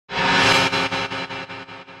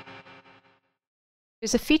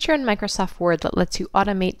There's a feature in Microsoft Word that lets you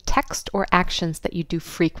automate text or actions that you do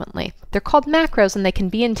frequently. They're called macros and they can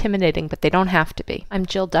be intimidating, but they don't have to be. I'm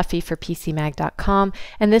Jill Duffy for PCMag.com,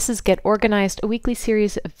 and this is Get Organized, a weekly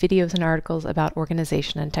series of videos and articles about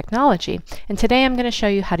organization and technology. And today I'm going to show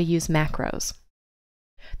you how to use macros.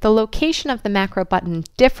 The location of the macro button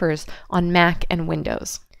differs on Mac and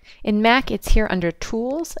Windows. In Mac, it's here under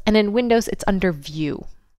Tools, and in Windows, it's under View.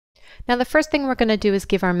 Now, the first thing we're going to do is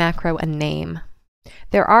give our macro a name.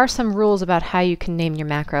 There are some rules about how you can name your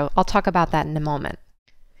macro. I'll talk about that in a moment.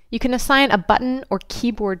 You can assign a button or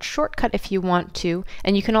keyboard shortcut if you want to,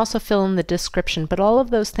 and you can also fill in the description, but all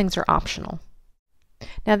of those things are optional.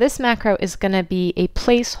 Now this macro is going to be a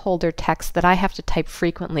placeholder text that I have to type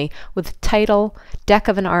frequently with title, deck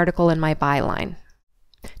of an article, and my byline.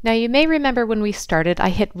 Now you may remember when we started, I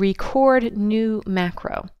hit record new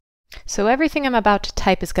macro. So everything I'm about to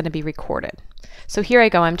type is going to be recorded. So here I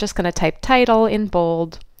go. I'm just going to type title in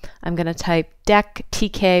bold. I'm going to type deck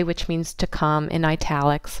TK, which means to come, in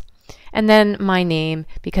italics, and then my name,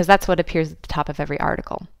 because that's what appears at the top of every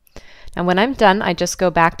article. Now when I'm done, I just go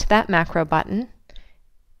back to that macro button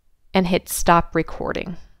and hit stop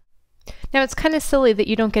recording. Now it's kind of silly that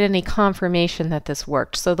you don't get any confirmation that this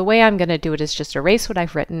worked. So the way I'm going to do it is just erase what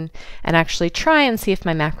I've written and actually try and see if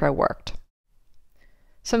my macro worked.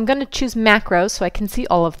 So I'm going to choose macros so I can see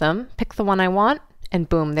all of them, pick the one I want, and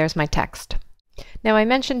boom, there's my text. Now I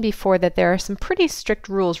mentioned before that there are some pretty strict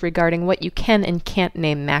rules regarding what you can and can't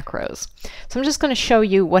name macros. So I'm just going to show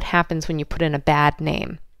you what happens when you put in a bad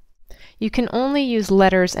name. You can only use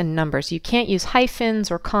letters and numbers. You can't use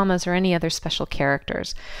hyphens or commas or any other special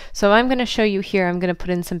characters. So I'm going to show you here, I'm going to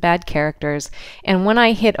put in some bad characters, and when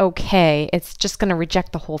I hit OK, it's just going to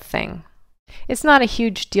reject the whole thing. It's not a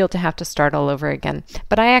huge deal to have to start all over again,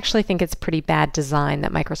 but I actually think it's pretty bad design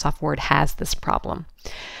that Microsoft Word has this problem.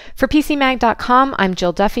 For PCMag.com, I'm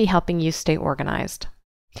Jill Duffy, helping you stay organized.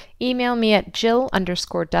 Email me at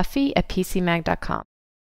jill_duffy@pcmag.com.